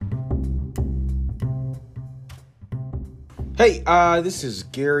Hey, this is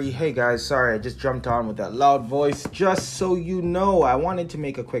Gary. Hey guys, sorry I just jumped on with that loud voice. Just so you know, I wanted to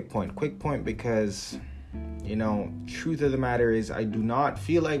make a quick point. Because, truth of the matter is I do not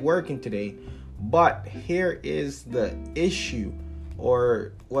feel like working today. But here is the issue,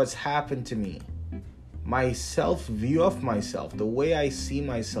 or what's happened to me. My self-view of myself, the way I see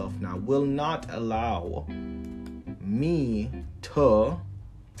myself now, will not allow me to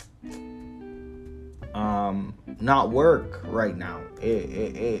not work right now.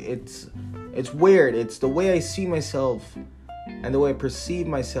 It's weird. It's the way I see myself and the way I perceive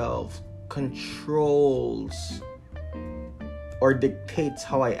myself controls or dictates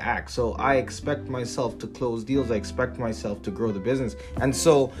how I act. So I expect myself to close deals. I expect myself to grow the business. And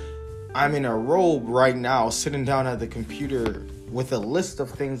so I'm in a robe right now, sitting down at the computer with a list of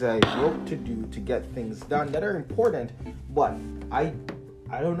things that I wrote to do to get things done that are important. But I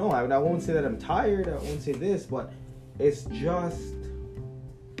don't know. I won't say that I'm tired. I won't say this, but it's just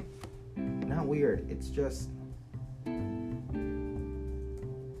not weird. It's just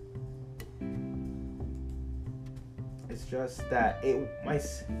that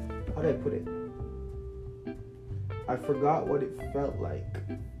how do I put it? I forgot what it felt like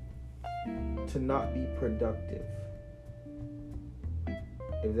to not be productive.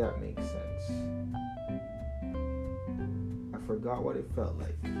 If that makes sense. I forgot what it felt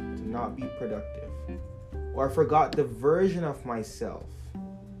like to not be productive. Or I forgot the version of myself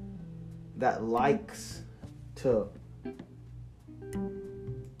that likes to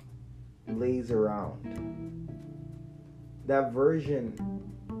laze around. That version,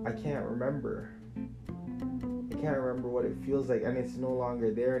 I can't remember. I can't remember what it feels like, and it's no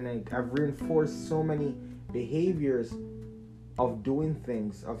longer there. And I've reinforced so many behaviors of doing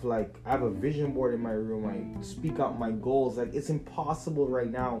things, of like, I have a vision board in my room, I speak out my goals. Like, it's impossible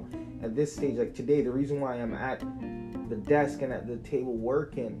right now at this stage. Like today, the reason why I'm at the desk and at the table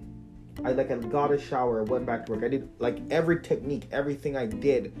working, I got a shower, I went back to work. I did like every technique, everything I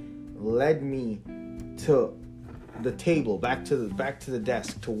did led me to the table, back to the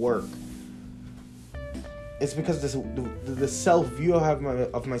desk to work. It's because the self view I have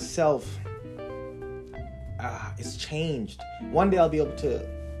of myself, it's changed. One day I'll be able to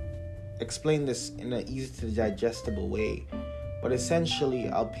explain this in an easy to digestible way, but essentially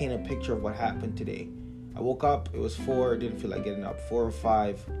I'll paint a picture of what happened today. I woke up, it was 4, didn't feel like getting up, 4 or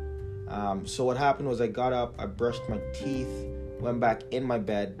 5. So what happened was I got up, I brushed my teeth, went back in my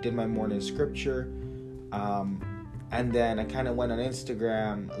bed, did my morning scripture, and then I kind of went on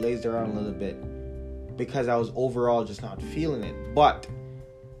Instagram, lazed around a little bit, because I was overall just not feeling it. But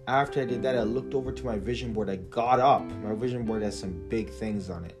after I did that, I looked over to my vision board. I got up. My vision board has some big things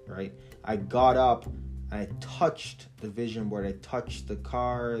on it, right? I got up and I touched the vision board. I touched the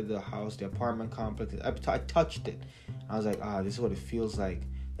car, the house, the apartment complex. I touched it. I was like, this is what it feels like.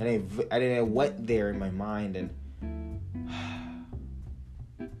 Then I went there in my mind, and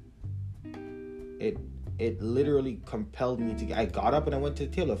it literally compelled me to. I got up and I went to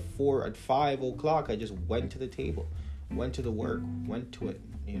the table at 5 o'clock. I just went to the table, went to the work, went to it.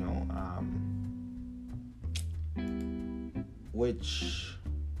 Which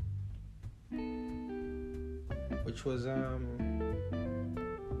was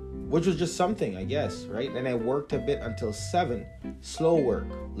just something, I guess, right? And I worked a bit until 7, slow work,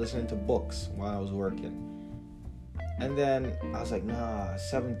 listening to books while I was working. And then I was like,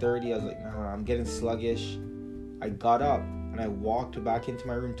 7:30. I was like, I'm getting sluggish. I got up and I walked back into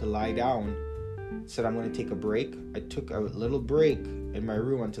my room to lie down. Said I'm going to take a break. I took a little break in my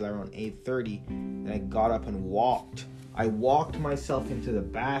room until around 8:30. Then I got up and walked. I walked myself into the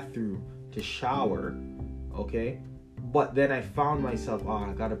bathroom to shower, okay? But then I found myself,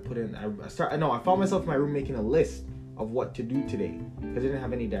 I got to put in, I found myself in my room making a list of what to do today. Because I didn't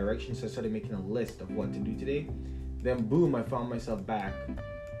have any direction, so I started making a list of what to do today. Then boom, I found myself back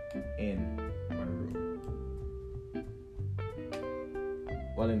in my room.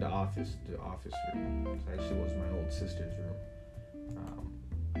 Well, in the office room. It actually was my old sister's room.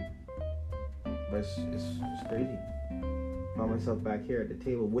 But it's crazy. Found myself back here at the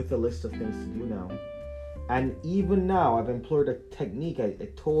table with a list of things to do now. And even now, I've employed a technique. I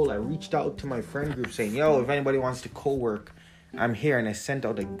reached out to my friend group saying, yo, if anybody wants to co-work, I'm here. And I sent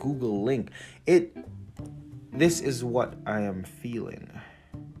out a Google link. This is what I am feeling.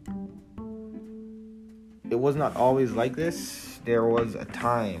 It was not always like this. There was a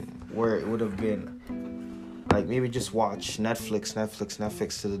time where it would have been like maybe just watch Netflix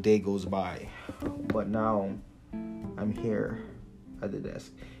till the day goes by. But now I'm here at the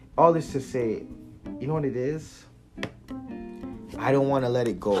desk. All this to say, you know what it is? I don't want to let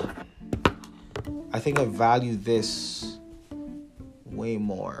it go. I think I value this way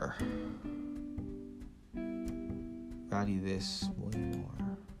more. Value this way more.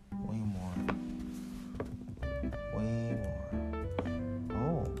 Way more. Way more.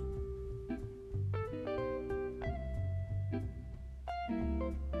 Oh.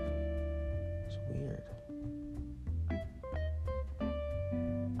 It's weird.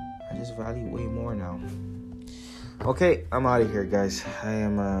 I just value way more now. Okay, I'm out of here, guys. I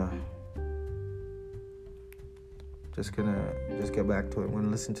am just gonna get back to it. I'm gonna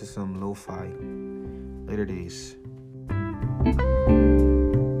listen to some lo-fi. Later days.